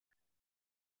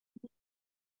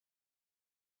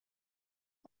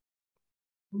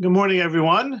Good morning,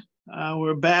 everyone.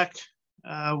 We're back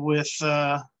with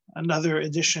another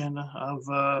edition of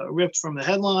Ripped from the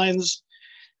Headlines.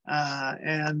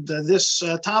 This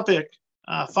topic,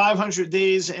 500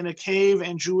 Days in a Cave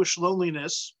and Jewish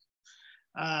Loneliness,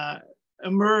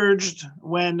 emerged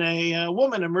when a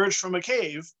woman emerged from a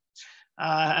cave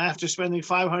after spending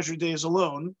 500 days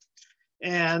alone.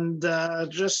 And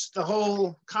just the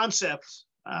whole concept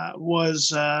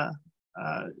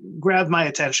grabbed my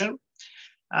attention.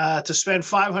 To spend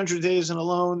 500 days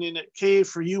alone in a cave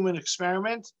for human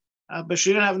experiment, but she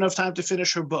didn't have enough time to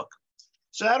finish her book.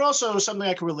 So that also is something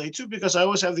I can relate to, because I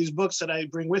always have these books that I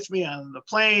bring with me on the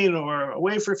plane or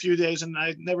away for a few days, and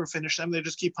I never finish them. They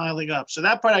just keep piling up. So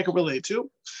that part I can relate to.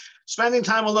 Spending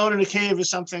time alone in a cave is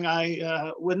something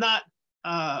I would not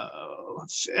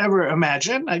ever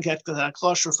imagine. I get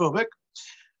claustrophobic.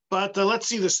 But let's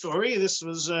see the story. This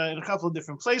was in a couple of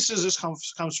different places. This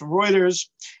comes from Reuters,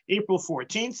 April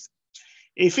 14th.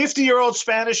 A 50-year-old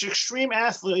Spanish extreme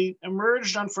athlete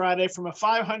emerged on Friday from a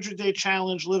 500-day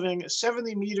challenge living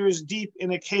 70 meters deep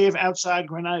in a cave outside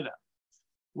Granada,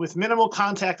 with minimal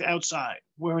contact outside.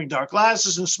 Wearing dark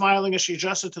glasses and smiling as she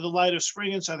adjusted to the light of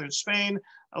spring in southern Spain,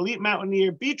 elite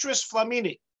mountaineer Beatriz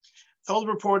Flamini told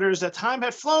reporters that time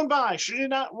had flown by. She did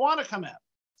not want to come out.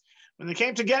 When they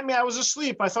came to get me, I was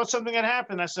asleep. I thought something had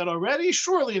happened. I said, already?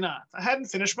 Surely not. I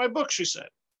hadn't finished my book, she said.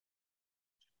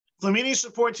 Flamini's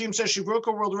support team says she broke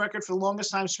a world record for the longest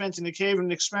time spent in the cave in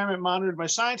an experiment monitored by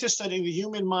scientists studying the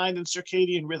human mind and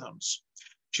circadian rhythms.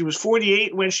 She was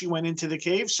 48 when she went into the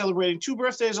cave, celebrating 2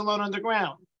 birthdays alone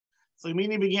underground.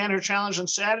 Flamini began her challenge on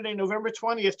Saturday, November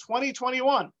 20th,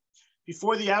 2021,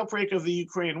 before the outbreak of the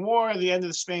Ukraine war, the end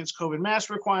of Spain's COVID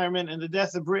mask requirement, and the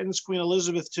death of Britain's Queen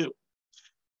Elizabeth II.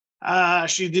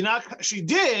 She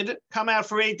did come out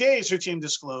for 8 days, her team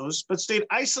disclosed, but stayed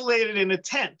isolated in a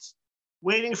tent,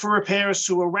 waiting for repairs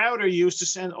to a router used to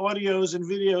send audios and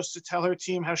videos to tell her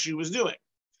team how she was doing.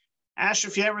 Asked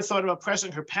if she ever thought about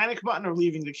pressing her panic button or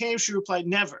leaving the cave, she replied,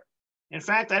 never. In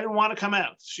fact, I didn't want to come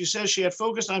out. She says she had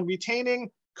focused on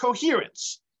retaining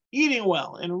coherence, eating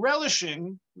well, and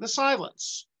relishing the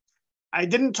silence. I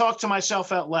didn't talk to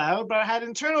myself out loud, but I had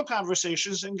internal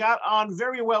conversations and got on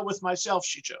very well with myself,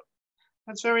 she joked.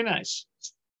 That's very nice.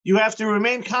 You have to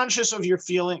remain conscious of your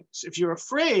feelings. If you're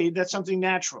afraid, that's something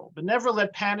natural, but never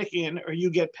let panic in or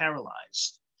you get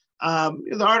paralyzed.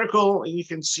 The article, you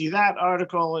can see that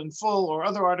article in full or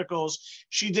other articles.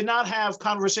 She did not have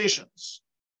conversations.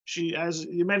 She, as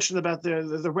you mentioned about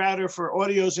the router for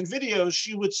audios and videos,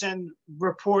 she would send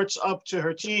reports up to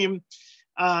her team,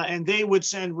 and they would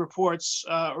send reports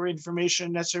or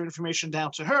information, necessary information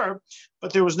down to her,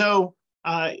 but there was no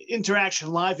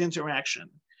interaction, live interaction.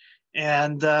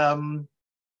 And so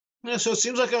it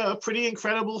seems like a pretty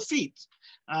incredible feat.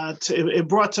 It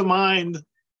brought to mind,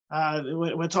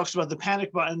 when it talks about the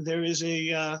panic button, there is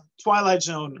a Twilight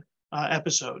Zone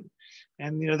episode.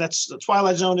 And, that's the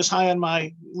Twilight Zone is high on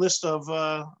my list of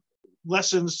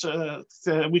lessons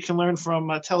that we can learn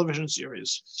from television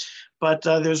series. But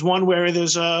there's one where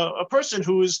there's a person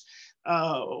who's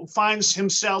finds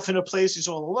himself in a place, he's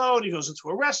all alone. He goes into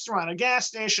a restaurant, a gas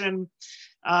station,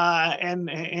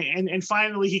 and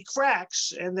finally he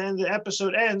cracks. And then the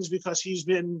episode ends because he's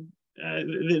been,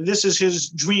 this is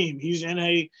his dream. He's in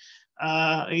a,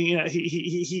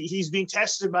 he's being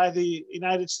tested by the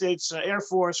United States Air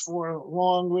Force for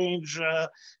long range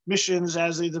missions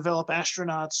as they develop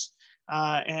astronauts.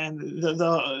 And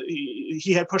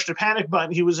he had pushed a panic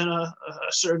button. He was in a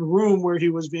certain room where he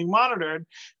was being monitored.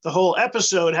 The whole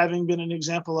episode having been an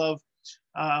example of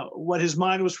what his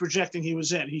mind was projecting he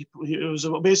was in. It was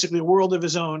basically a world of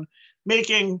his own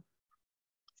making,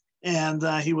 and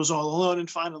he was all alone and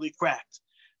finally cracked.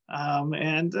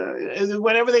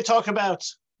 Whenever they talk about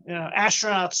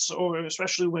astronauts, or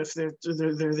especially if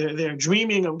they're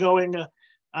dreaming of going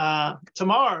to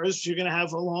Mars, you're going to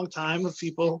have a long time of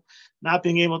people not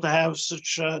being able to have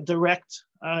such direct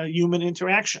human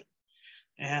interaction.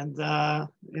 And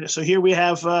so here we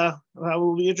have, it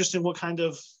will be interesting what kind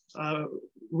of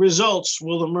results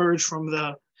will emerge from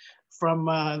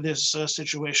this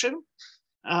situation.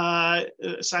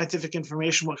 Scientific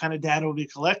information, what kind of data will be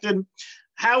collected,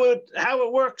 how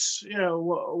it works,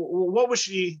 what was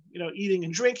she, eating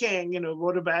and drinking,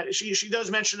 what about, she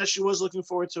does mention that she was looking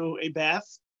forward to a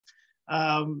bath,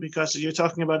 because you're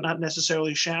talking about not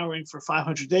necessarily showering for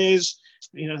 500 days.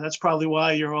 That's probably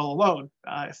why you're all alone.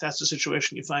 If that's the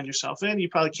situation you find yourself in, you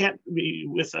probably can't be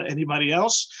with anybody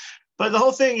else. But the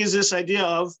whole thing is this idea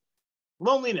of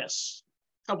loneliness.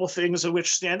 A couple of things of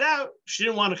which stand out. She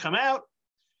didn't want to come out.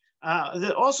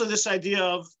 Also this idea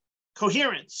of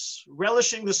coherence,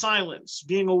 relishing the silence,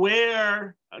 being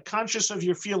aware, conscious of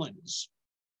your feelings,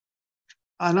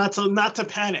 not to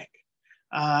panic.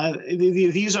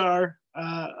 These are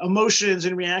emotions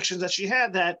and reactions that she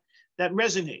had that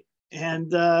resonate,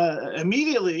 and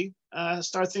immediately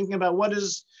start thinking about what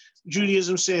does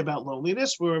Judaism say about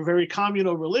loneliness. We're a very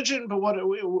communal religion, but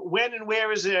when and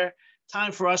where is there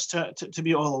time for us to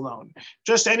be all alone?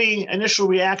 Just any initial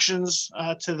reactions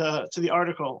to the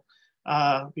article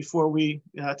before we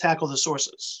tackle the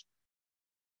sources.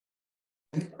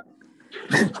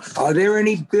 Are there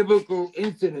any biblical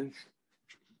incidents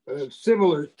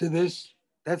similar to this?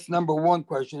 That's number one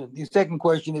question. The second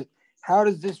question is, how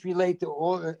does this relate to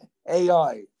all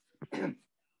AI?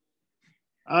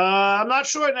 I'm not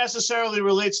sure it necessarily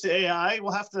relates to AI.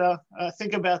 We'll have to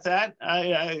think about that.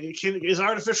 Is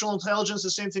artificial intelligence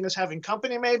the same thing as having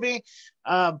company? Maybe.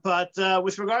 But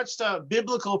with regards to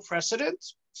biblical precedent,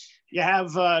 you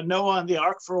have Noah on the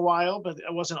ark for a while, but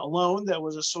it wasn't alone. There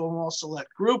was a small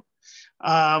select group.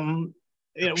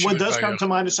 What does come to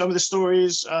mind is some of the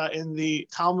stories in the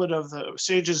Talmud of the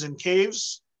sages in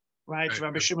caves, right?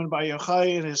 Rabbi Shimon Bar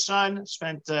Yochai and his son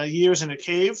spent years in a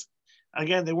cave.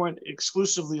 Again, they weren't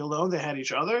exclusively alone; they had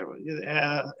each other.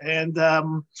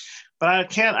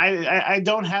 But I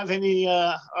don't have any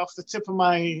off the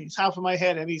top of my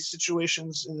head any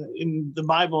situations in the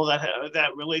Bible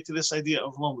that relate to this idea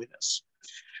of loneliness.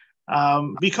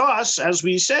 Because, as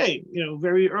we say,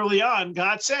 very early on,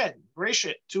 God said,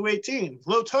 Bereshit 2:18,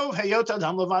 Lo tov hayot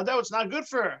adam levado. It's not good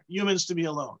for humans to be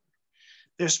alone.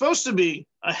 There's supposed to be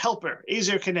a helper,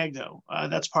 Ezer Kenegdo.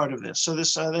 That's part of this. So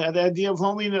this the idea of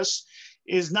loneliness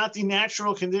is not the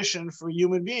natural condition for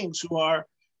human beings who are,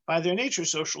 by their nature,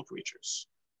 social creatures.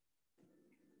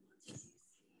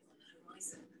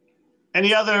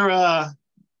 Any other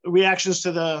reactions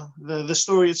to the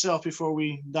story itself before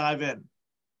we dive in?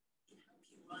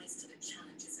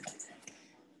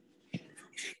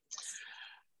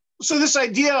 So this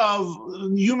idea of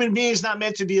human beings not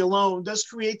meant to be alone does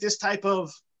create this type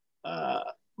of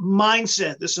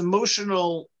mindset, this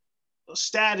emotional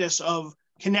status of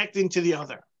connecting to the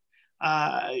other.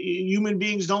 Human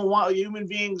beings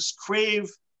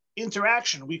crave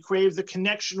interaction. We crave the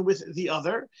connection with the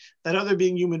other, that other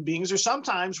being human beings, or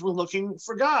sometimes we're looking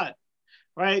for God,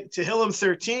 right? Tehillim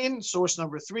 13, source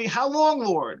number 3, how long,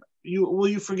 Lord, will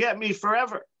you forget me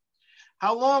forever?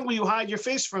 How long will you hide your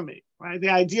face from me? Right? The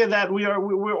idea that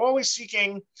we're always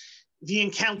seeking the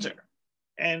encounter.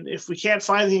 And if we can't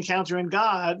find the encounter in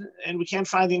God and we can't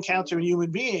find the encounter in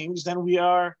human beings, then we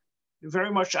are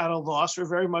very much at a loss. We're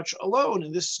very much alone.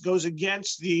 And this goes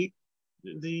against the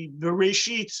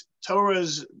Bereshit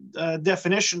Torah's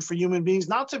definition for human beings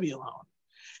not to be alone.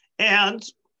 And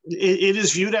it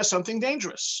is viewed as something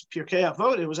dangerous. Pirkei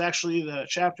Avot, it was actually the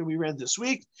chapter we read this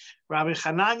week. Rabbi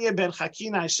Hanania ben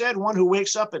Chakinai said, one who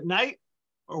wakes up at night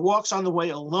or walks on the way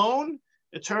alone,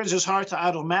 it turns his heart to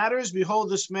idle matters.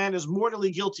 Behold, this man is mortally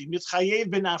guilty.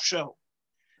 Mitchayev benafsho.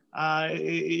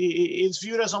 It's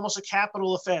viewed as almost a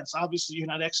capital offense. Obviously, you're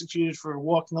not executed for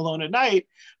walking alone at night,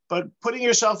 but putting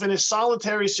yourself in a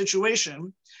solitary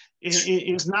situation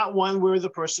is not one where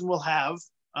the person will have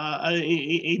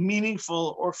a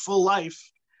meaningful or full life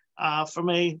from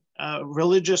a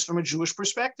Jewish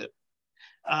perspective.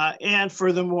 And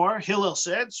furthermore, Hillel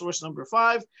said, source number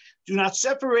 5, do not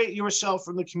separate yourself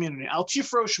from the community. Al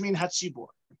tifrosh min hatzibur.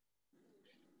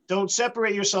 Don't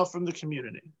separate yourself from the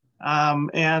community.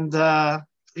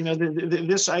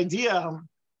 This idea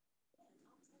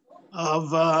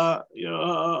of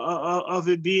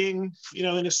it being,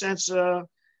 in a sense,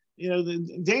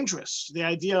 dangerous. The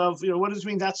idea of, what does it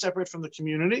mean not separate from the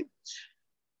community?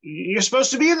 You're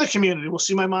supposed to be in the community. We'll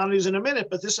see Maimonides in a minute,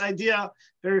 but this idea,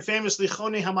 very famously,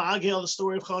 Choni HaMa'agel, the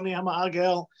story of Choni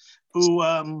HaMa'agel, who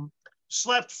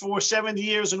slept for 70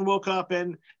 years and woke up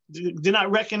and did not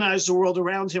recognize the world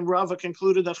around him. Rava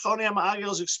concluded that Choni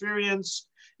HaMa'agel's experience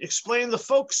explained the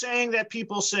folk saying that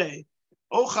people say,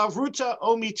 O chavruta,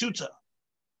 o mituta.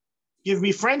 Give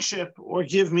me friendship or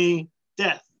give me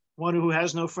death. One who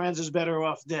has no friends is better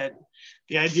off dead.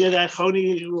 The idea that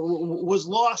Choni was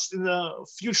lost in the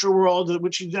future world,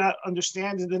 which he did not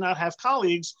understand and did not have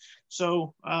colleagues,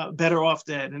 so better off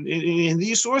dead. And in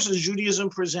these sources, Judaism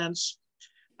presents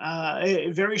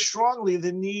very strongly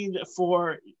the need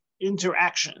for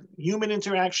interaction, human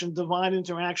interaction, divine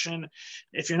interaction.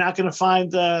 If you're not going to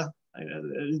find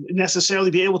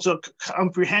necessarily be able to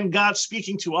comprehend God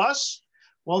speaking to us,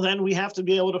 well, then we have to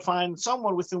be able to find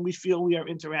someone with whom we feel we are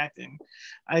interacting.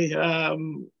 I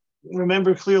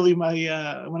remember clearly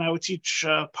when I would teach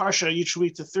Parsha each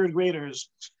week to third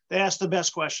graders, they asked the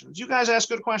best questions. You guys ask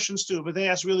good questions too, but they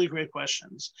ask really great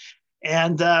questions.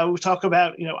 And we talk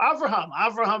about,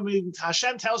 Avraham.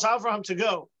 Hashem tells Avraham to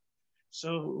go.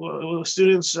 So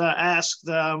students asked,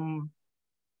 well,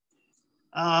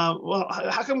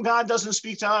 how come God doesn't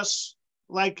speak to us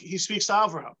like he speaks to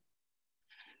Avraham?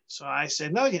 So I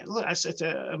said, no, yeah. Look, I said,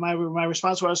 my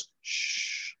response was,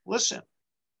 shh, listen.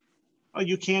 Oh,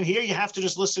 you can't hear? You have to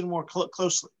just listen more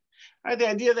closely. Right, the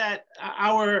idea that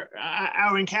our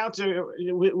encounter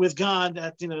with God,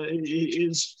 that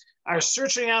is our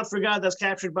searching out for God, that's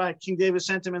captured by King David's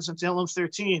sentiments in Tehillim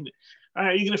 13.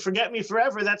 Are you going to forget me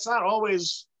forever? That's not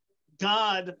always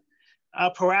God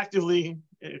proactively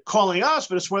calling us,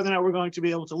 but it's whether or not we're going to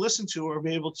be able to listen to or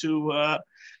be able to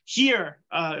hear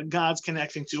God's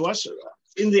connecting to us.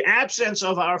 In the absence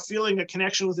of our feeling a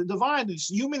connection with the divine, this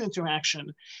human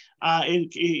interaction,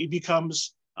 it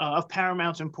becomes of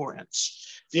paramount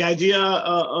importance. The idea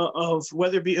of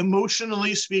whether it be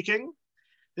emotionally speaking,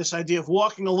 this idea of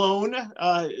walking alone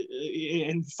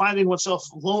and finding oneself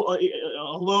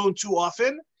alone too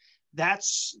often,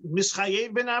 that's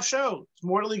mischayev b'nafsho. It's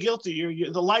mortally guilty.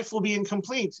 The life will be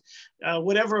incomplete.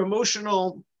 Whatever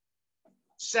emotional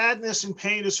sadness and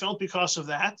pain is felt because of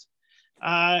that,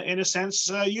 in a sense,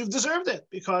 you've deserved it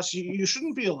because you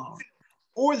shouldn't be alone.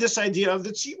 Or this idea of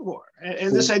the tzibur,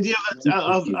 and this idea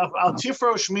of al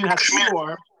tifrosh min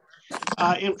hatzibur,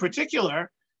 in particular,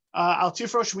 al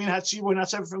tifrosh min hatzibur, not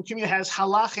separate from community, has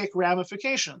halachic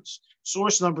ramifications.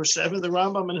 Source number 7, the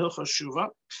Rambam in Hilchos Shuvah.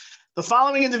 The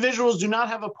following individuals do not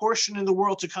have a portion in the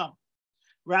world to come.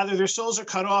 Rather, their souls are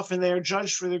cut off and they are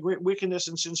judged for their great wickedness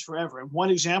and sins forever. And one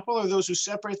example are those who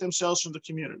separate themselves from the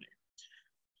community.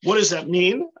 What does that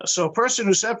mean? So a person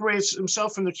who separates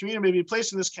himself from the community may be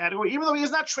placed in this category, even though he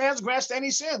has not transgressed any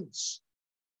sins.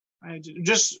 Right?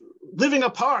 Just living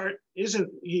apart isn't,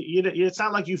 it's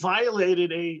not like you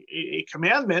violated a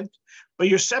commandment, but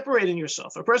you're separating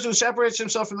yourself. A person who separates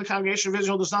himself from the congregation of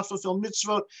Israel does not fulfill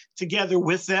mitzvot together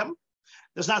with them,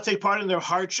 does not take part in their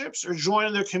hardships or join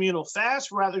in their communal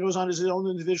fast, rather goes on his own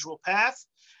individual path,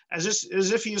 as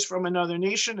if he is from another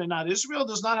nation and not Israel,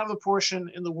 does not have a portion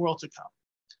in the world to come.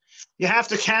 You have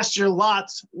to cast your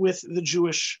lot with the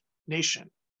Jewish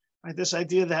nation. Right? This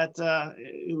idea that the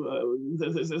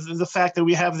fact that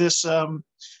we have this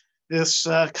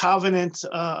covenant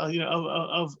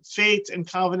of fate and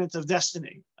covenant of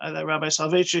destiny that Rabbi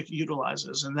Soloveitchik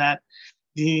utilizes, and that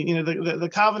the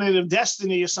covenant of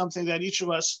destiny is something that each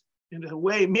of us, in a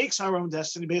way, makes our own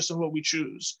destiny based on what we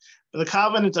choose. But the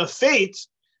covenant of fate,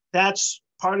 that's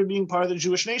part of being part of the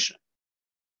Jewish nation.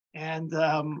 And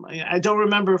I don't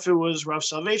remember if it was Rav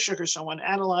Soloveitchik or someone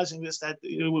analyzing this, that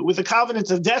with the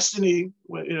covenant of destiny,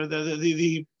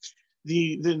 the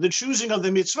choosing of the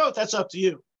mitzvot, that's up to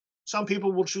you. Some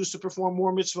people will choose to perform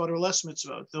more mitzvot or less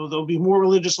mitzvot. They'll be more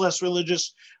religious, less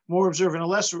religious, more observant or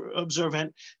less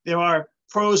observant. There are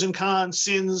pros and cons,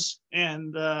 sins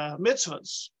and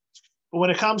mitzvahs. But when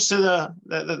it comes to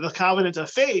the covenant of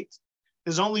fate,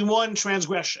 there's only one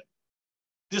transgression: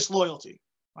 disloyalty.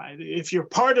 Right? If you're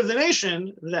part of the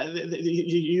nation,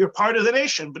 you're part of the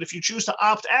nation. But if you choose to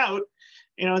opt out,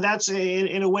 that's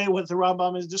in a way what the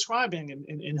Rambam is describing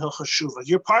in Hilchos Shuvah.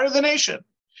 You're part of the nation.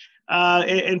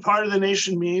 And part of the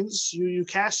nation means you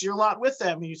cast your lot with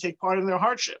them and you take part in their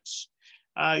hardships.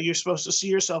 You're supposed to see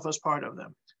yourself as part of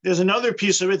them. There's another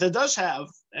piece of it that does have,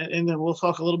 and then we'll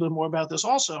talk a little bit more about this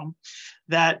also,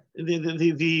 that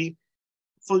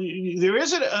there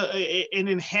is an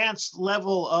enhanced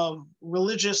level of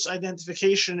religious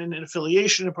identification and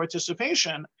affiliation and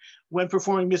participation when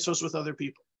performing mitzvahs with other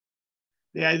people.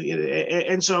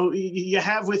 And so you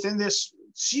have within this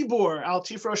tzibur, al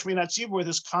tifrosh min hatzibur,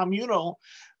 this communal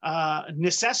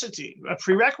necessity, a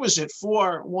prerequisite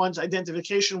for one's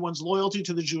identification, one's loyalty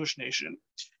to the Jewish nation,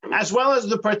 as well as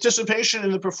the participation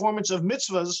in the performance of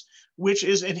mitzvahs, which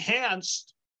is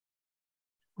enhanced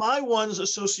by one's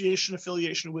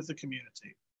affiliation with the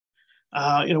community.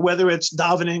 Whether it's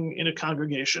davening in a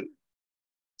congregation,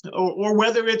 or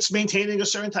whether it's maintaining a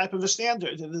certain type of a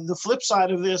standard. The flip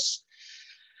side of this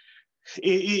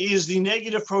is the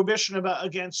negative prohibition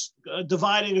against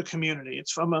dividing a community.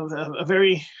 It's from a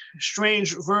very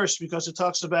strange verse, because it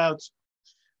talks about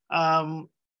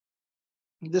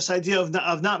this idea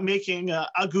of not making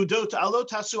agudot, alot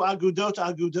tasu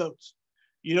agudot.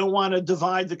 You don't want to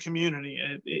divide the community.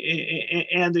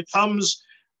 And it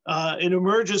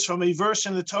emerges from a verse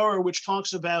in the Torah which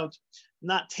talks about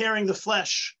not tearing the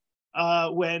flesh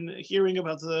when hearing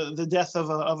about the death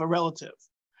of a relative.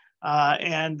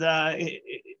 The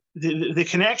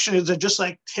connection is that just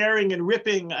like tearing and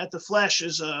ripping at the flesh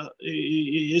is a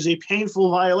painful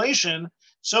violation,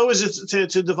 so is it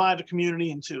to divide a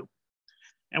community in two.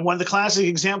 And one of the classic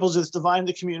examples is dividing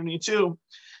the community too.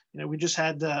 We just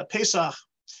had Pesach,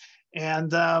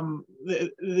 and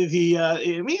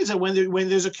it means that when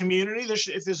there's a community,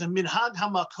 if there's a minhag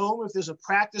hamakom, if there's a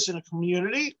practice in a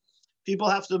community, people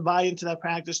have to buy into that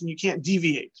practice, and you can't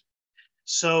deviate.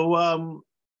 So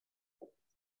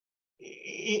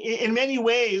in many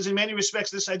ways, in many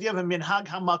respects, this idea of a minhag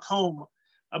hamakom,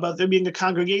 about there being a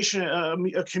congregation,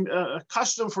 a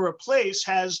custom for a place,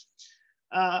 has,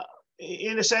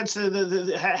 in a sense,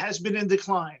 has been in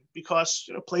decline, because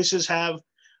places have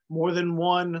more than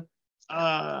one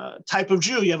type of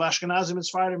Jew. You have Ashkenazim and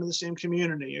Sephardim in the same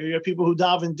community, or you have people who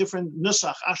daven different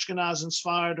nusach, Ashkenaz and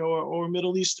Sfard, or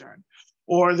Middle Eastern,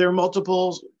 or there are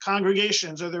multiple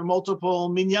congregations, or there are multiple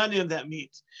minyanim that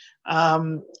meet.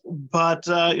 But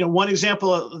one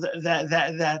example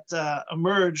that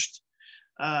emerged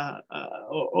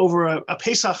over a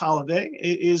Pesach holiday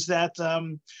is that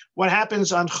what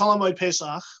happens on Chol HaMoed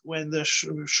Pesach, when the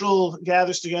shul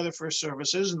gathers together for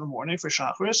services in the morning for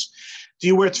Shacharis, do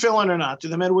you wear tefillin or not? Do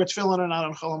the men wear tefillin or not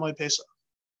on Chol HaMoed Pesach?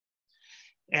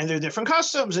 And there are different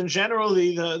customs, and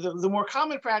generally the more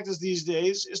common practice these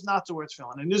days is not to wear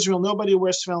tefillin. In Israel, nobody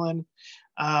wears tefillin.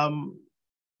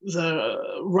 The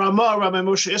Rabbi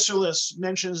Moshe Isserles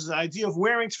mentions the idea of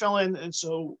wearing tefillin, and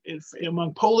so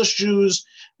among Polish Jews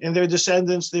and their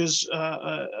descendants, there's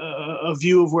a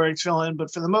view of wearing tefillin.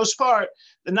 But for the most part,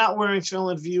 the not wearing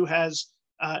tefillin view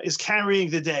is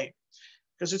carrying the day,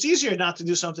 because it's easier not to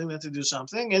do something than to do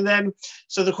something. And then,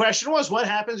 so the question was, what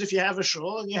happens if you have a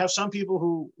shul and you have some people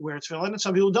who wear tefillin and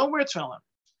some people don't wear tefillin?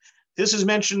 This is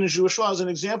mentioned in Jewish law as an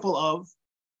example of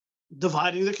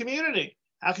dividing the community.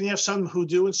 How can you have some who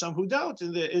do and some who don't?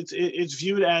 And it's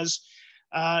viewed as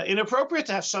inappropriate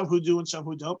to have some who do and some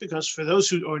who don't, because for those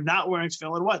who are not wearing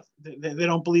tefillin, what? They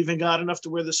don't believe in God enough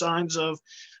to wear the signs of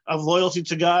loyalty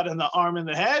to God on the arm and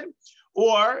the head?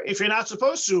 Or if you're not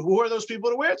supposed to, who are those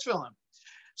people to wear tefillin?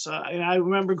 So I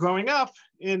remember growing up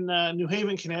in New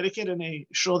Haven, Connecticut, in a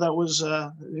shul that was,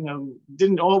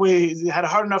 didn't always, had a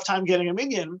hard enough time getting a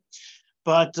minyan.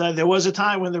 But there was a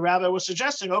time when the rabbi was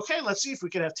suggesting, okay, let's see if we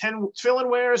could have 10 tefillin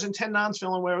wearers and 10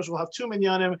 non-tefillin wearers. We'll have 2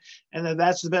 minyanim, and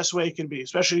that's the best way it can be.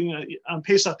 Especially on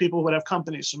Pesach, people would have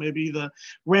companies, so maybe the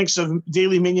ranks of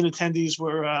daily minyan attendees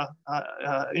were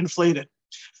inflated.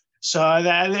 So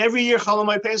that every year, Chol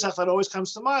HaMoed Pesach, that always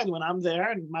comes to mind when I'm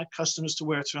there, and my custom is to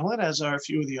wear tefillin, as are a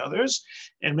few of the others,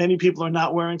 and many people are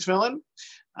not wearing tefillin.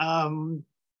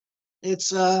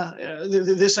 It's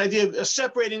this idea of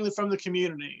separating from the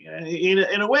community.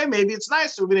 In a way, maybe it's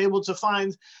nice to have been able to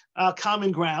find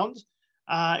common ground.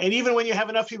 And even when you have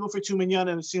enough people for 2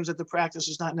 minyanim, it seems that the practice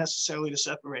is not necessarily to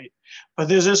separate. But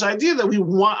there's this idea that we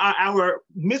want our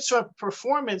mitzvah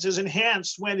performance is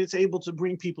enhanced when it's able to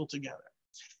bring people together.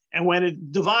 And when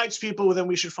it divides people, then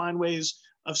we should find ways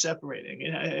of separating.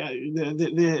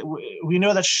 We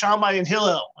know that Shammai and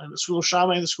Hillel, and the school of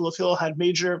Shammai and the school of Hillel, had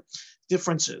major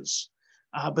differences.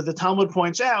 But the Talmud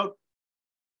points out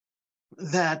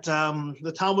that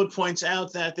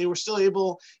they were still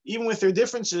able, even with their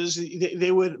differences,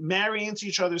 they would marry into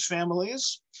each other's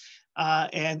families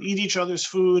and eat each other's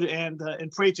food and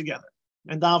pray together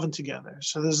and daven together.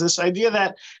 So there's this idea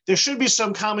that there should be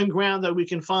some common ground that we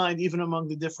can find even among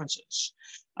the differences,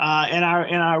 and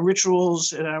our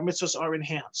rituals and our mitzvahs are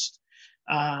enhanced.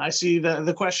 I see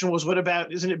the question was, what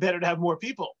about, isn't it better to have more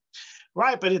people?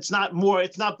 Right, but it's not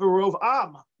berov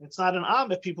am. It's not an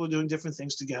am if people are doing different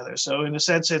things together. So in a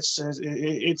sense, it's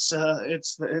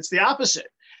the opposite.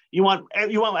 You want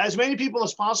as many people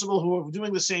as possible who are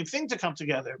doing the same thing to come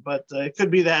together. But it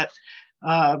could be that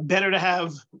better to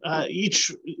have each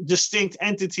distinct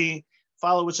entity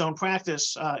follow its own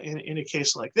practice in a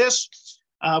case like this.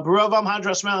 Berov am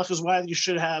hadras melech is why you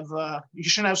shouldn't have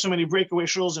so many breakaway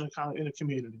shuls in a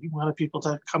community. You want people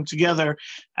to come together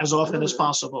as often as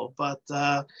possible, but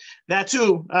that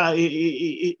too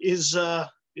is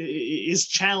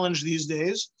challenged these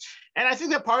days. And I think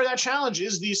that part of that challenge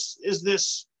is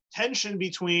this tension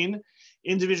between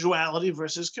individuality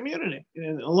versus community.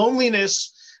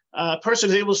 Loneliness. A person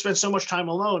is able to spend so much time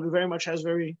alone who very much has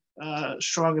very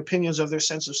strong opinions of their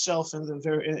sense of self and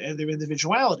their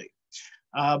individuality.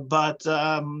 But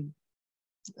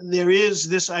there is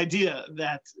this idea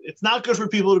that it's not good for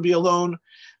people to be alone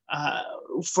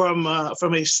from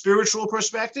a spiritual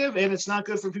perspective, and it's not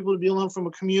good for people to be alone from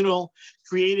a communal,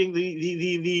 creating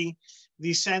the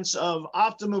sense of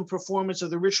optimum performance of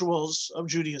the rituals of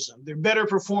Judaism. They're better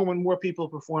performed when more people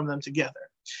perform them together.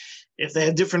 If they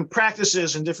had different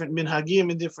practices and different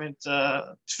minhagim and different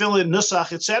tefillin,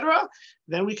 nusach, etc.,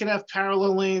 then we can have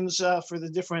parallel lanes for the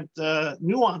different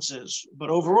nuances. But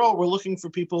overall, we're looking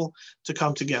for people to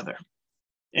come together.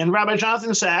 And Rabbi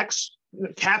Jonathan Sacks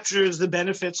captures the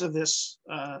benefits of this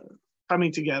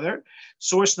coming together.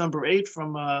 Source number 8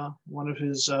 from one of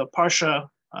his Parsha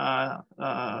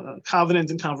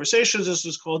Covenant and Conversations. This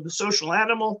is called The Social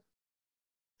Animal.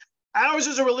 Ours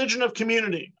is a religion of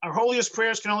community. Our holiest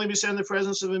prayers can only be said in the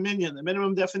presence of a minyan, the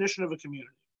minimum definition of a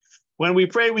community. When we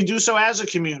pray, we do so as a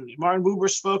community. Martin Buber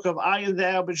spoke of I and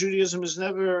thou, but Judaism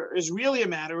is really a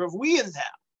matter of we and thou.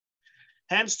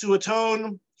 Hence, to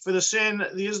atone for the sin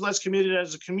the Israelites committed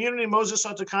as a community, Moses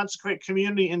sought to consecrate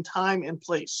community in time and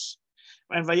place.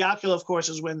 And Vayakhel, of course,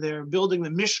 is when they're building the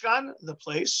Mishkan, the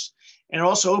place, and it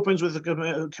also opens with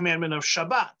the commandment of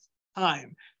Shabbat,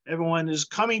 time. Everyone is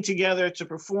coming together to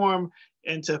perform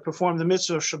the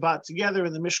mitzvah of Shabbat together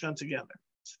and the Mishkan together.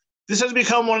 This has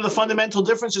become one of the fundamental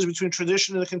differences between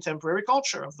tradition and the contemporary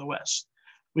culture of the West.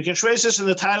 We can trace this in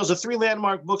the titles of 3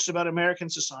 landmark books about American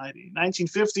society. In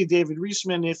 1950, David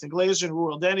Reisman, Nathan Glazer, and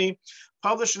Rural Denny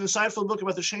published an insightful book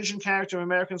about the changing character of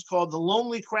Americans called The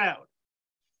Lonely Crowd.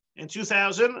 In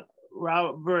 2000,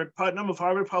 Robert Putnam of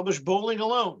Harvard published Bowling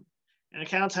Alone, an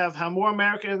account of how more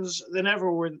Americans than ever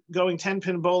were going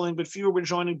 10-pin bowling, but fewer were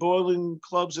joining bowling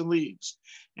clubs and leagues.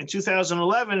 In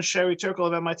 2011, Sherry Turkle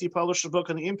of MIT published a book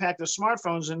on the impact of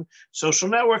smartphones and social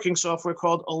networking software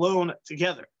called Alone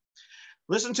Together.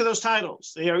 Listen to those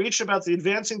titles. They are each about the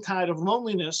advancing tide of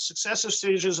loneliness, successive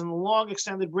stages, and the long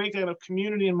extended breakdown of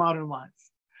community in modern life.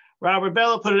 Robert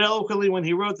Bellow put it eloquently when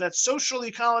he wrote that social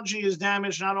ecology is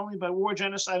damaged not only by war,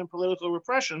 genocide, and political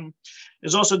repression, it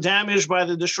is also damaged by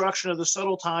the destruction of the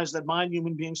subtle ties that bind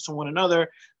human beings to one another,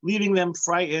 leaving them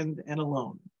frightened and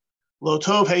alone. Lo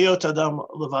tov heyot adam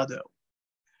levado.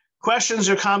 Questions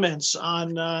or comments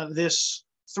on this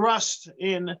thrust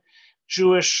in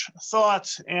Jewish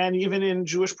thought and even in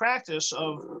Jewish practice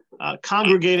of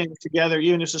congregating together,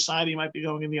 even if society might be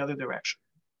going in the other direction?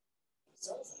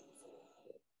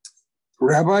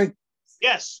 Rabbi?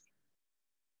 Yes.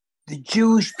 The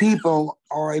Jewish people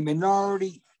are a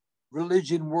minority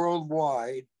religion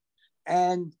worldwide,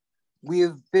 and we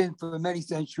have been for many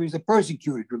centuries a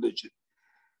persecuted religion.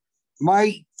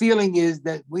 My feeling is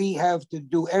that we have to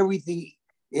do everything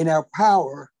in our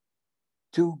power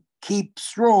to keep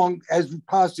strong as we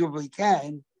possibly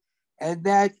can, and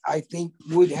that, I think,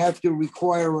 would have to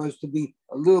require us to be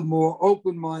a little more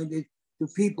open-minded to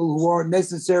people who aren't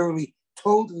necessarily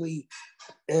totally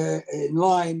in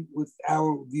line with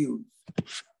our views.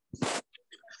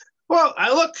 Well,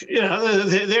 I look,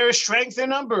 there is strength in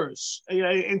numbers,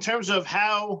 in terms of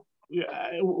how,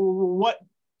 what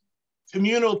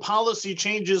communal policy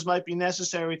changes might be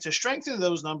necessary to strengthen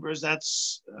those numbers.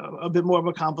 That's a bit more of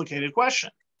a complicated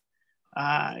question.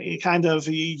 What's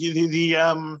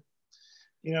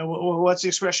the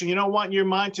expression? You don't want your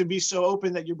mind to be so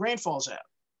open that your brain falls out.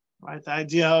 Right, the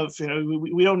idea of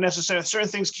we don't necessarily, certain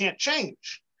things can't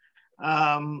change,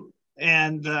 obviously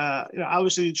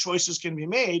choices can be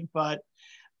made, but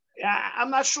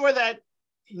I'm not sure that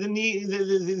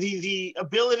the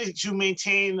ability to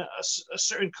maintain a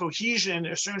certain cohesion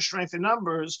or certain strength in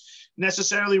numbers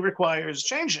necessarily requires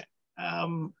changing.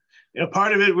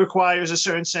 Part of it requires a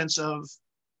certain sense of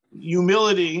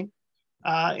humility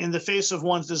in the face of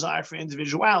one's desire for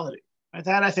individuality. Right?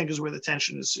 That, I think, is where the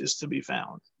tension is to be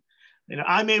found.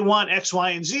 I may want X, Y,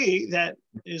 and Z that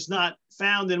is not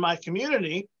found in my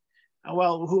community.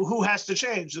 Well, who has to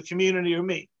change, the community or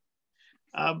me?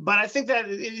 But I think that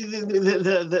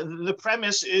the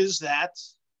premise is that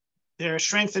there are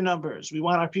strength in numbers. We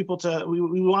want our people to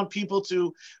we want people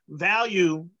to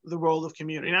value the role of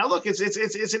community. Now, look, it's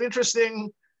an interesting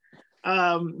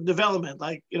development.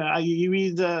 Like you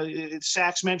read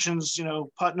Sachs mentions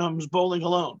Putnam's Bowling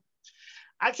Alone.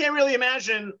 I can't really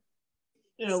imagine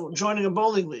joining a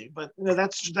bowling league, but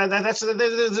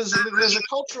there's a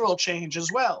cultural change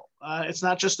as well. It's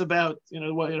not just about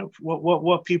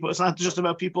what people. It's not just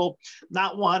about people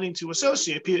not wanting to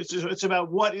associate. It's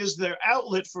about what is their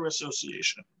outlet for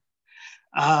association.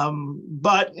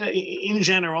 But in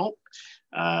general,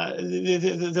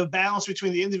 the balance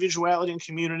between the individuality and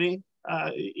community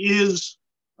is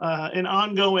an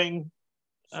ongoing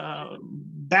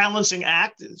balancing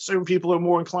act. Certain people are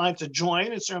more inclined to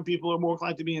join, and certain people are more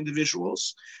inclined to be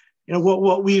individuals.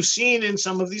 What we've seen in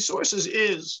some of these sources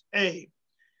is a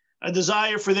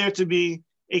desire for there to be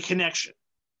a connection.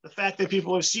 The fact that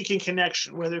people are seeking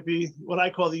connection, whether it be what I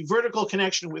call the vertical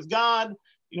connection with God,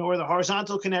 or the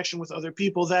horizontal connection with other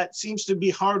people, that seems to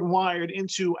be hardwired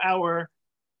into our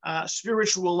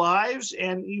spiritual lives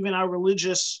and even our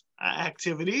religious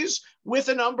activities, with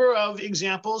a number of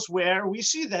examples where we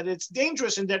see that it's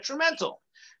dangerous and detrimental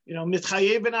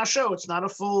mitchayev benasho. It's not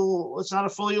a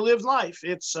fully lived life.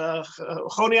 It's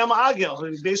choni amagel,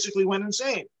 who basically went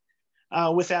insane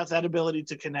without that ability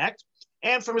to connect.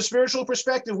 And from a spiritual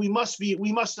perspective, we must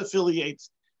affiliate.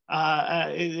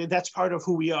 That's part of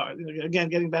who we are. Again,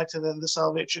 getting back to the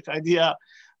Soloveitchik idea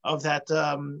of that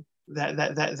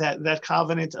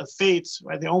covenant of fate.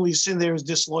 Right, the only sin there is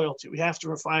disloyalty. We have to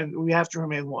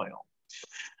remain loyal.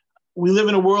 We live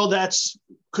in a world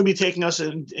could be taking us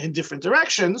in different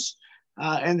directions,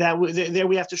 and there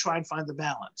we have to try and find the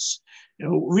balance.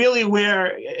 Really,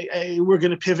 where we're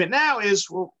going to pivot now is,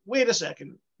 well, wait a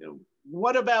second.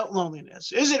 What about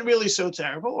loneliness? Is it really so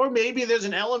terrible? Or maybe there's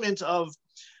an element of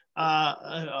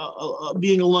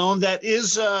being alone that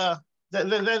is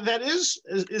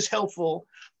helpful,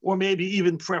 or maybe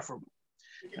even preferable.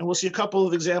 And we'll see a couple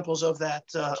of examples of that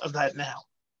now.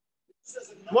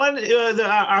 One,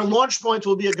 our launch point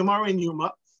will be a Gemara in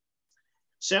Yuma,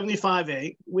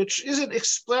 75a, which isn't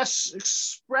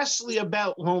expressly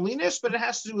about loneliness, but it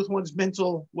has to do with one's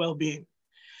mental well-being.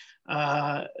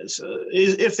 So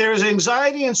if there is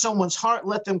anxiety in someone's heart,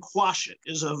 let them quash it,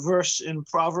 is a verse in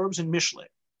Proverbs and Mishlei.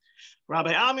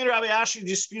 Rabbi Ami and Rabbi Ashi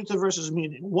dispute the verse's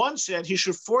meaning. One said he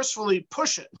should forcefully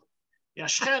push it,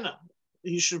 yashchena,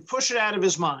 he should push it out of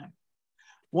his mind.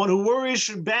 One who worries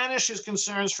should banish his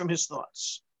concerns from his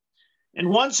thoughts. And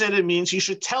one said it means he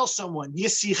should tell someone,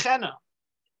 yisichena,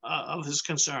 of his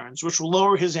concerns, which will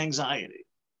lower his anxiety.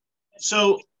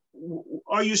 So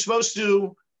are you supposed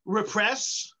to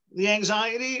repress the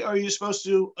anxiety, or are you supposed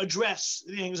to address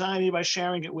the anxiety by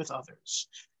sharing it with others?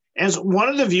 And one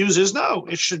of the views is, no,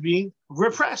 it should be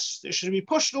repressed. It should be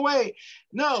pushed away.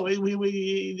 No,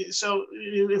 so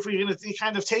if we're going to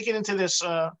kind of take it into this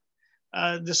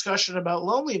discussion about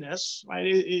loneliness,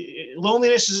 right?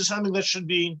 Loneliness is something that should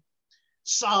be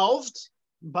solved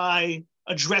by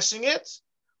addressing it,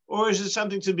 or is it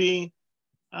something to be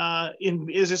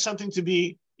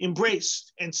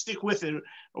embraced and stick with it?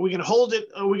 Are we going to hold it?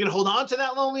 Are we going to hold on to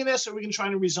that loneliness? Or are we going to try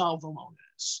to resolve the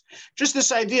loneliness? Just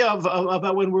this idea of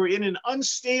about when we're in an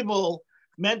unstable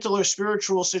mental or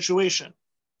spiritual situation.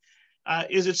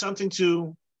 Is it something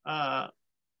to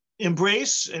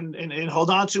embrace and hold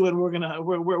on to, and we're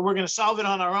gonna solve it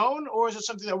on our own, or is it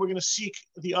something that we're gonna seek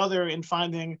the other in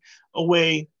finding a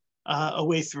way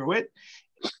through it?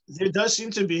 There does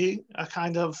seem to be a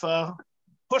kind of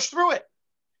push through it.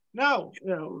 No,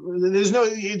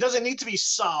 it doesn't need to be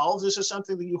solved. This is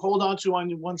something that you hold on to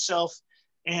on oneself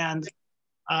and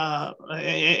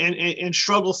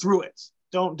struggle through it.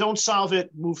 Don't solve it,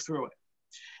 move through it.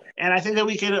 And I think that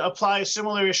we can apply a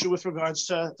similar issue with regards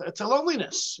to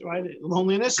loneliness, right?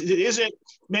 Loneliness, is it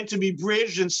meant to be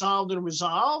bridged and solved and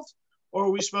resolved, or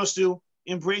are we supposed to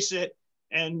embrace it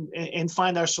and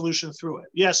find our solution through it?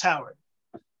 Yes, Howard.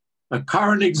 A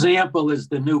current example is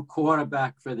the new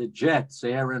quarterback for the Jets,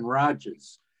 Aaron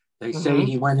Rodgers. They say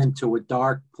he went into a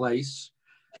dark place,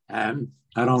 and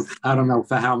I don't know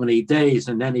for how many days,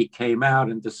 and then he came out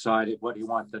and decided what he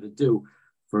wanted to do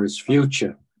for his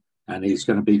future, and he's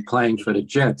going to be playing for the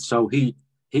Jets. So he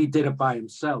did it by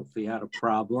himself. He had a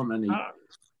problem, and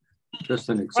just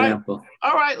an example. Right.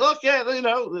 All right, look, yeah,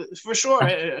 for sure.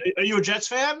 Are you a Jets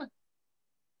fan?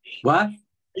 What? Are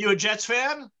you a Jets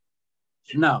fan?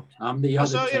 No, I'm the other.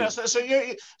 So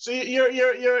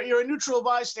you're a neutral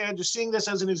bystander, seeing this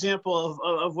as an example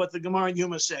of what the Gemara and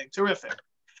Yuma is saying. Terrific.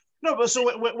 No, but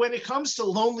so when it comes to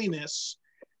loneliness,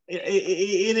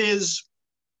 it is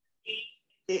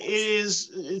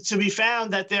to be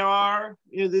found that there are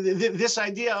this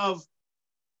idea of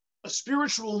a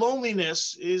spiritual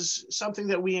loneliness is something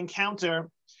that we encounter,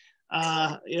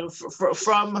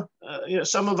 from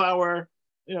some of our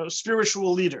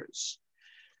spiritual leaders.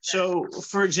 So,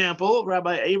 for example,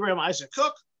 Rabbi Abraham Isaac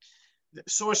Cook,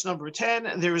 source number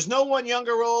 10, there is no one young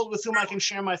or old with whom I can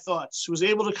share my thoughts, who is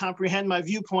able to comprehend my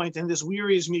viewpoint, and this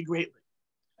wearies me greatly.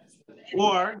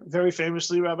 Or, very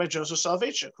famously, Rabbi Joseph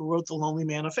Soloveitchik, who wrote The Lonely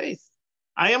Man of Faith.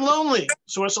 I am lonely,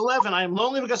 source 11, I am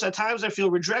lonely because at times I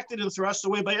feel rejected and thrust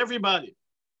away by everybody,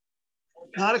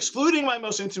 not excluding my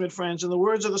most intimate friends. In the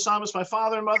words of the psalmist, my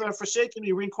father and mother have forsaken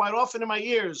me, ring quite often in my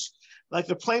ears, like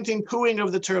the plaintive cooing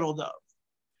of the turtle dove.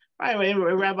 Right,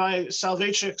 Rabbi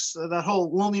Soloveitchik's that whole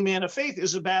lonely man of faith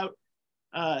is about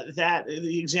that.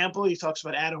 The example, he talks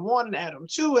about Adam 1 and Adam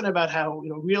 2, and about how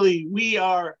really we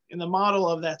are in the model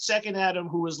of that second Adam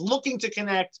who was looking to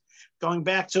connect, going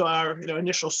back to our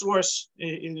initial source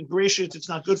in Bereshit, it's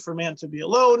not good for man to be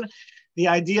alone. The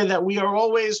idea that we are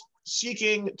always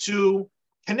seeking to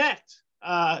connect,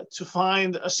 to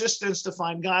find assistance, to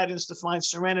find guidance, to find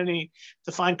serenity,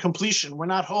 to find completion. We're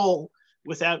not whole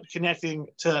without connecting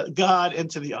to God and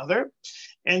to the other.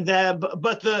 And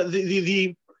but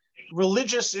the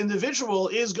religious individual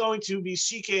is going to be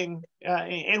seeking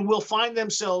and will find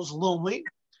themselves lonely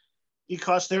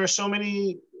because there are so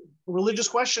many religious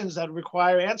questions that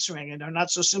require answering and are not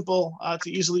so simple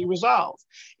to easily resolve.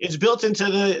 It's built into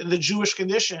the Jewish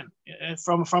condition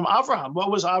from Avraham.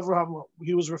 What was Avraham?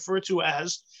 He was referred to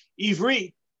as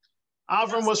Ivri.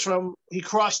 Avram was he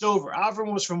crossed over.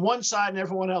 Avram was from one side and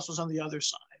everyone else was on the other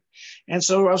side. And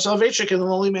so Rav Soloveitchik in The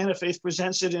Lonely Man of Faith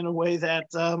presents it in a way that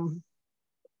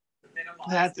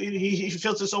that he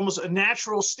feels it's almost a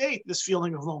natural state, this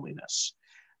feeling of loneliness.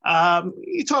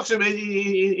 He talks about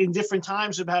in different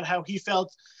times about how he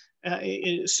felt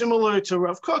similar to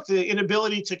Rav Kook, the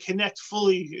inability to connect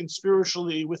fully and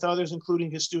spiritually with others,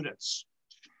 including his students.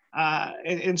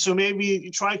 And so maybe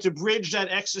trying to bridge that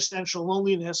existential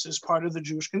loneliness is part of the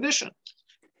Jewish condition.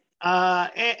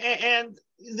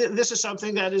 This is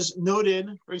something that is noted,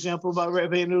 for example, by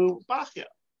Rabbeinu Bachya.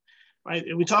 Right?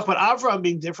 And we talk about Avraham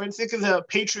being different. Think of the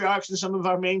patriarchs and some of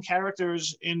our main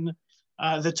characters in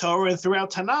the Torah and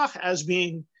throughout Tanakh as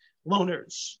being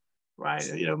loners, right?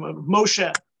 You know,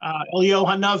 Moshe, Eliyahu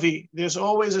Hanavi. There's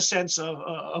always a sense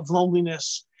of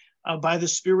loneliness by the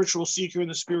spiritual seeker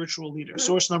and the spiritual leader.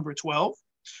 Source number 12.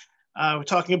 We're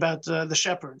talking about the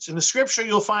shepherds. In the scripture,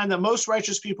 you'll find that most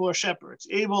righteous people are shepherds.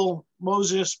 Abel,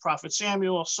 Moses, Prophet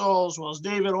Samuel, Saul, as well as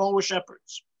David, all were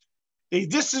shepherds. They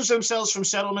distance themselves from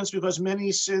settlements because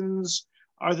many sins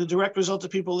are the direct result of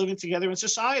people living together in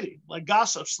society, like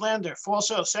gossip, slander,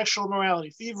 false oath, sexual immorality,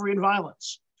 thievery, and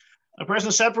violence. A person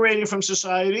separating from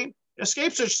society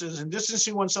escapes such sins, and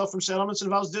distancing oneself from settlements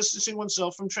involves distancing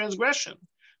oneself from transgression,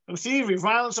 from thievery,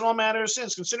 violence, and all manner of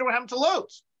sins. Consider what happened to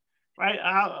Lot, right?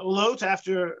 Lot,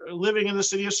 after living in the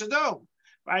city of Sodom,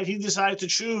 right? He decided to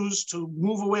choose to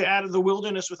move away out of the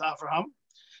wilderness with Avraham,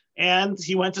 and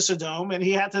he went to Sodom, and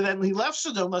he left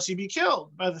Sodom lest he be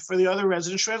killed for the other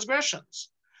residents' transgressions.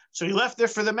 So he left there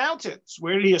for the mountains.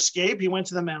 Where did he escape? He went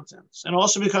to the mountains. And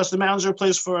also because the mountains are a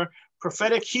place for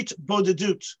prophetic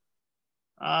hitbodedut,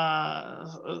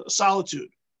 solitude,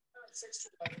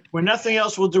 where nothing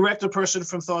else will direct a person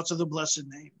from thoughts of the blessed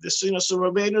name. This, so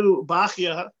Rabbeinu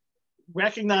Bachya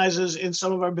recognizes in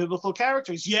some of our biblical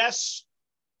characters, yes,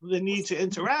 the need to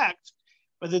interact,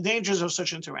 but the dangers of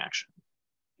such interaction.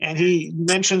 And he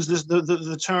mentions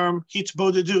the term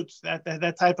hitbodedut,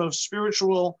 that type of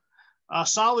spiritual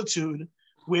solitude,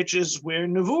 which is where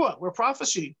nevuah, where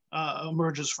prophecy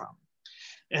emerges from.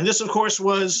 And this, of course,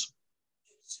 was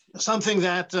something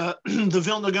that the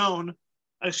Vilna Gaon,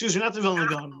 excuse me, not the Vilna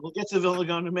Gaon, we'll get to the Vilna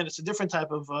Gaon in a minute, it's a different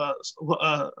type of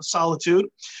solitude,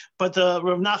 but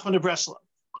Rav Nachman of Breslov.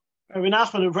 Rav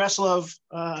Nachman of Breslov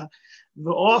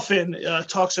often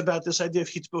talks about this idea of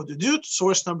hitbodedut,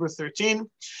 source number 13,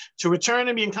 to return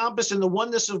and be encompassed in the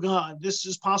oneness of God. This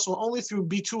is possible only through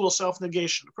bitul,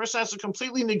 self-negation. A person has to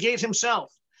completely negate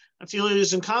himself until he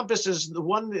is encompassed as in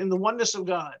the oneness of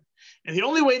God. And the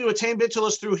only way to attain bitul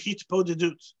is through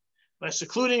hitbodedut, by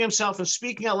secluding himself and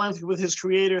speaking at length with his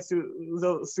creator.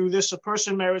 Through this, a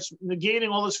person merits negating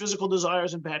all his physical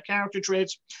desires and bad character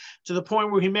traits to the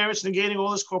point where he merits negating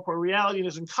all his corporeal reality and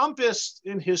is encompassed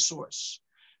in his source.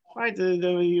 Right?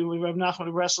 Rav Nachman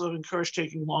of Breslov encouraged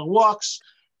taking long walks,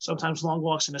 sometimes long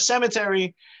walks in a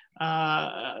cemetery,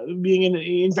 being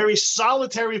in very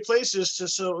solitary places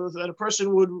so that a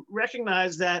person would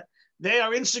recognize that they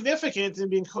are insignificant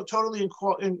and being totally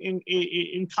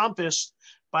encompassed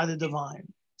by the divine.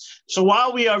 So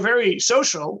while we are very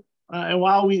social, and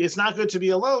while it's not good to be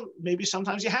alone, maybe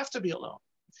sometimes you have to be alone.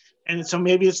 And so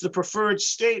maybe it's the preferred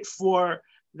state for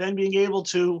then being able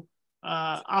to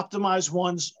optimize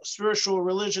one's spiritual,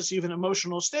 religious, even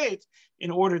emotional state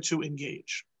in order to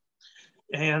engage.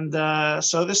 And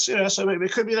so this, so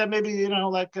it could be that maybe,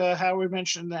 like Howard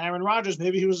mentioned, Aaron Rodgers,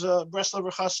 maybe he was a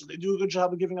Breslover chassid. They do a good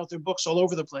job of giving out their books all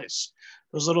over the place,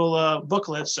 those little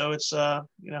booklets. So it's, so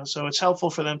it's helpful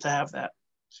for them to have that.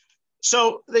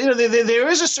 So, there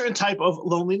is a certain type of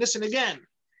loneliness. And again,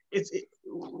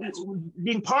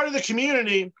 being part of the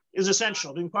community is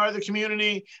essential. Being part of the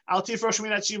community, Altif Rosh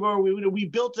Minat Tzibor, we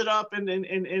built it up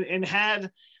and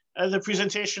had the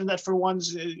presentation that for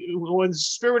one's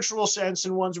spiritual sense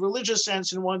and one's religious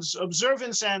sense and one's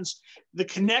observant sense, the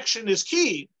connection is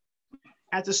key.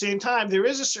 At the same time, there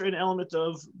is a certain element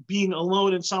of being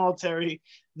alone and solitary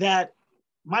that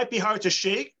might be hard to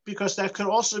shake, because that could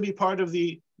also be part of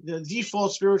the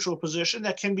default spiritual position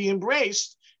that can be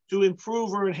embraced to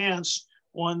improve or enhance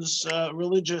one's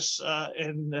religious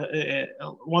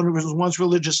one's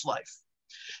religious life.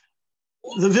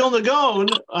 The Vilna Gaon,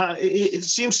 it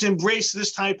seems to embrace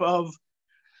this type of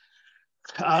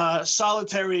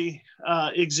solitary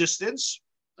existence.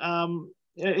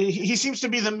 he seems to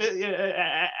be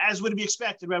as would be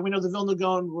expected, right? We know the Vilna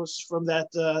Gaon was from that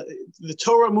the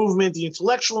Torah movement, the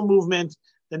intellectual movement,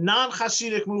 the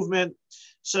non-Hasidic movement.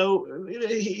 So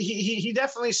he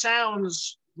definitely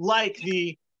sounds like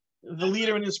the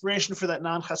leader and inspiration for that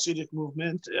non-Hasidic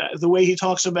movement. The way he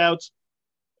talks about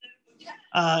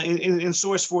in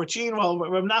source 14, while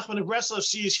Reb Nachman of Breslov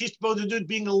sees Hitbodedut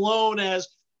being alone as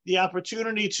the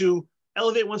opportunity to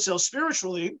elevate oneself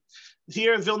spiritually.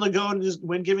 Here, Vilna Gaon is,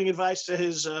 when giving advice to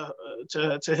his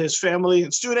family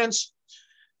and students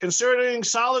concerning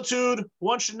solitude,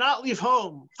 one should not leave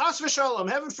home. Chas v'shalom,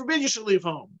 heaven forbid you should leave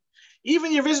home.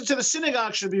 Even your visit to the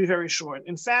synagogue should be very short.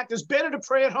 In fact, it's better to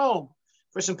pray at home,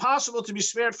 for it's impossible to be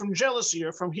spared from jealousy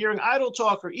or from hearing idle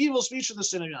talk or evil speech in the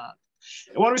synagogue.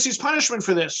 And one receives punishment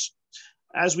for this.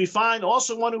 As we find,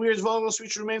 also one who hears vulgar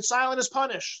speech and remains silent is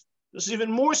punished. This is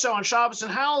even more so on Shabbos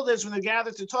and holidays when they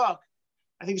gather to talk.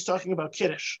 I think he's talking about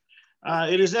Kiddush.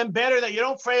 It is then better that you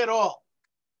don't pray at all.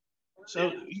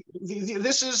 So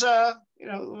this is a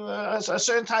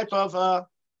certain type of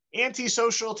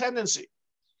antisocial tendency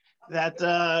that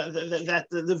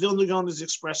the Vilna Gaon is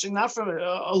expressing, not from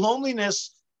a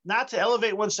loneliness, not to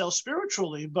elevate oneself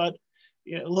spiritually, but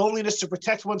loneliness to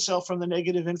protect oneself from the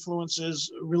negative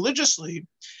influences religiously,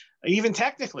 even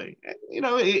technically.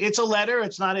 It's a letter.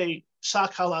 It's not a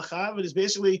sak halacha, but it's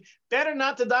basically better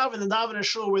not to daven than daven a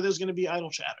shul where there's going to be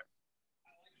idle chatter.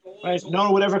 Right? No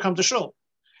one would ever come to shul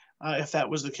if that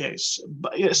was the case.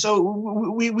 But, so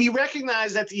we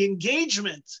recognize that the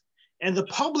engagement and the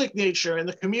public nature and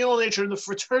the communal nature and the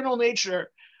fraternal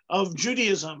nature of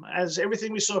Judaism, as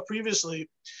everything we saw previously,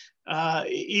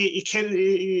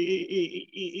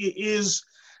 is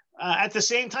at the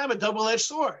same time a double-edged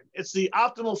sword. It's the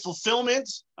optimal fulfillment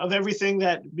of everything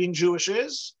that being Jewish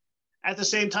is. At the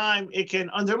same time, it can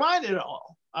undermine it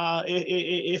all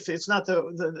if it's not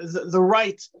the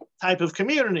right type of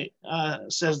community,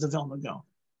 says the Vilna Gaon.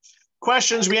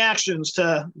 Questions, reactions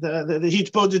to the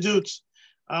Hitbodedut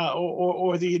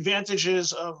or the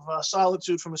advantages of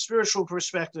solitude from a spiritual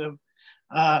perspective,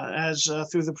 as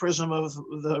through the prism of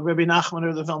the Rebbe Nachman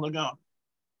or the Vilna Gaon.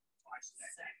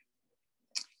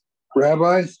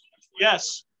 Rabbi?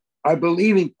 Yes. I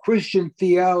believe in Christian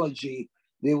theology.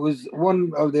 There was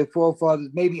one of their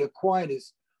forefathers, maybe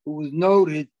Aquinas, who was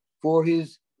noted for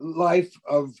his life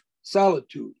of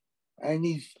solitude, and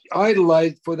he's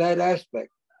idolized for that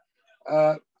aspect.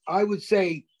 I would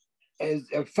say, as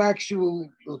a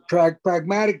factual,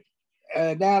 pragmatic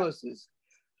analysis,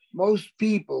 most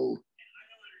people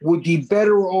would be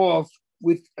better off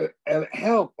with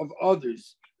help of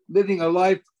others, living a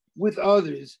life with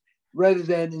others, rather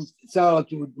than in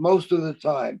solitude most of the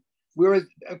time. Whereas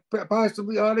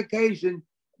possibly on occasion,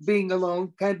 being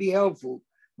alone can be helpful,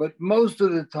 but most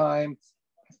of the time,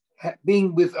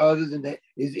 being with others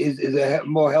is a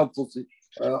more helpful. So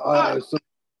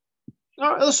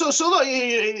look,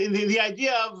 the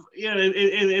idea of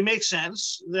it makes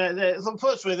sense that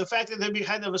the fact that there'd be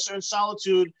kind of a certain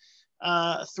solitude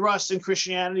thrust in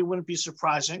Christianity wouldn't be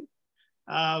surprising.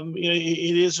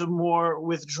 It is a more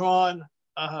withdrawing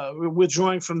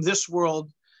from this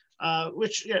world,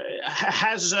 which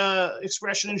has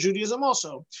expression in Judaism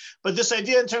also. But this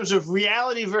idea in terms of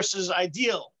reality versus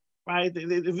ideal, right?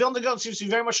 The Vilna Gaon seems to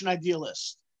be very much an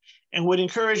idealist, and would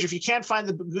encourage, if you can't find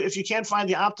the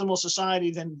optimal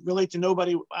society, then relate to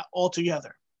nobody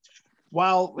altogether.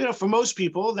 While for most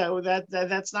people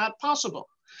that's not possible.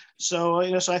 So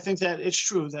so I think that it's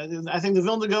true that I think the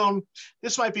Vilna Gaon,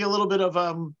 this might be a little bit of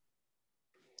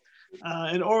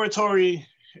an oratory.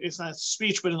 It's not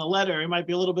speech, but in a letter, it might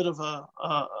be a little bit of a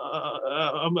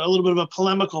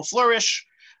polemical flourish.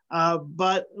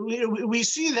 But we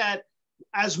see that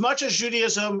as much as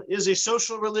Judaism is a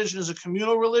social religion, is a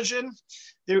communal religion,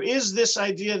 there is this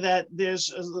idea that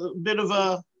there's a bit of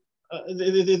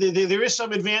there is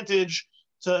some advantage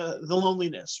to the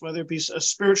loneliness, whether it be a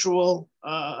spiritual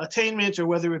attainment or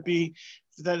whether it be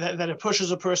that it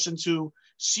pushes a person to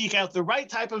seek out the right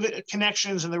type of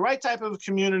connections and the right type of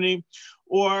community,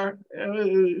 or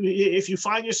if you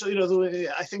find yourself,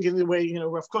 I think in the way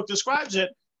Rav Kook describes it,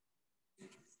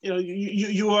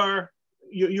 your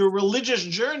religious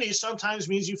journey sometimes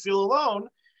means you feel alone.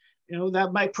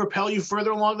 That might propel you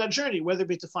further along that journey, whether it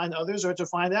be to find others or to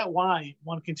find out why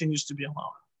one continues to be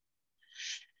alone.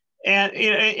 And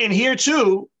here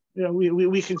too,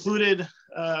 we concluded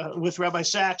with Rabbi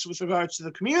Sachs with regards to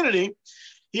the community.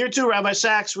 Here too, Rabbi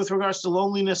Sachs, with regards to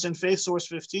loneliness in Faith Source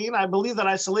 15, I believe that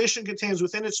isolation contains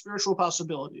within it spiritual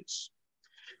possibilities.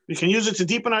 We can use it to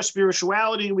deepen our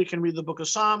spirituality. We can read the book of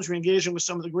Psalms, re-engaging with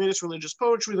some of the greatest religious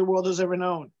poetry the world has ever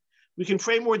known. We can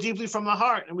pray more deeply from the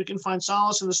heart, and we can find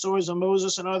solace in the stories of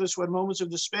Moses and others who had moments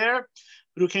of despair,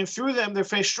 but who came through them, their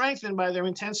faith strengthened by their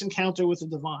intense encounter with the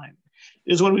divine.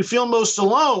 It is when we feel most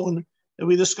alone that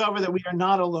we discover that we are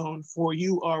not alone, for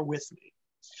you are with me.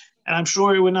 And I'm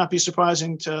sure it would not be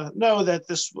surprising to know that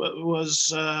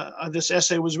this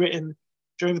essay was written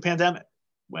during the pandemic,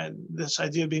 when this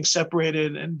idea of being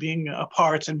separated and being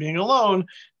apart and being alone,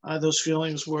 those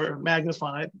feelings were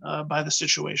magnified by the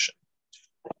situation.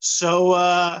 So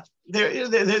there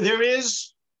is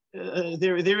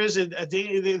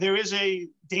a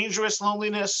dangerous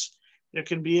loneliness. There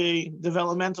can be a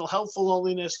developmental, helpful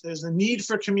loneliness. There's the need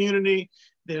for community.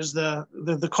 There's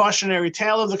the cautionary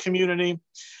tale of the community.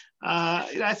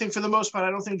 I think for the most part, I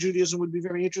don't think Judaism would be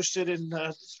very interested in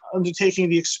undertaking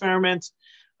the experiment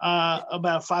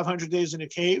about 500 days in a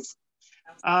cave.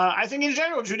 I think in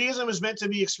general, Judaism is meant to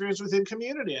be experienced within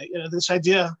community. This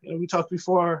idea, we talked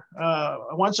before,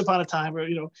 once upon a time, where,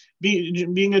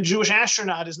 being a Jewish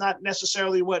astronaut is not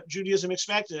necessarily what Judaism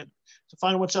expected. To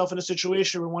find oneself in a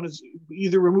situation where one is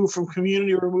either removed from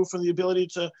community or removed from the ability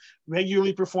to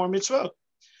regularly perform mitzvot.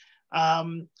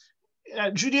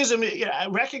 Judaism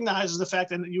recognizes the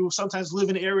fact that you will sometimes live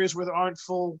in areas where there aren't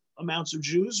full amounts of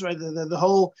Jews, right? The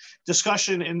whole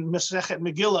discussion in Masechet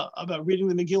Megillah about reading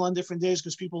the Megillah on different days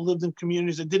because people lived in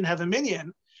communities that didn't have a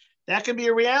minyan, that can be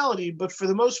a reality. But for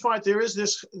the most part, there is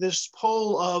this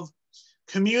pole of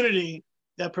community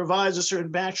that provides a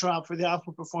certain backdrop for the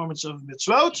optimal performance of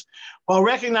mitzvot, while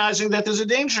recognizing that there's a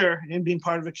danger in being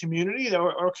part of a community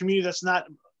or a community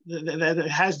that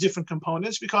has different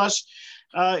components, because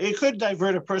it could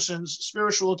divert a person's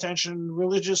spiritual attention,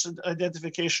 religious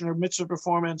identification, or mitzvah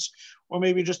performance, or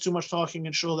maybe just too much talking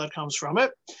and shul that comes from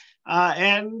it.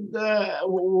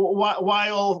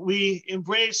 While we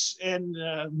embrace and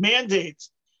mandate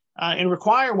and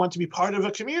require one to be part of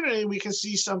a community, we can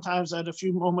see sometimes that a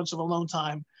few moments of alone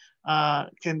time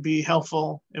can be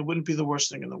helpful. It wouldn't be the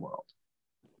worst thing in the world.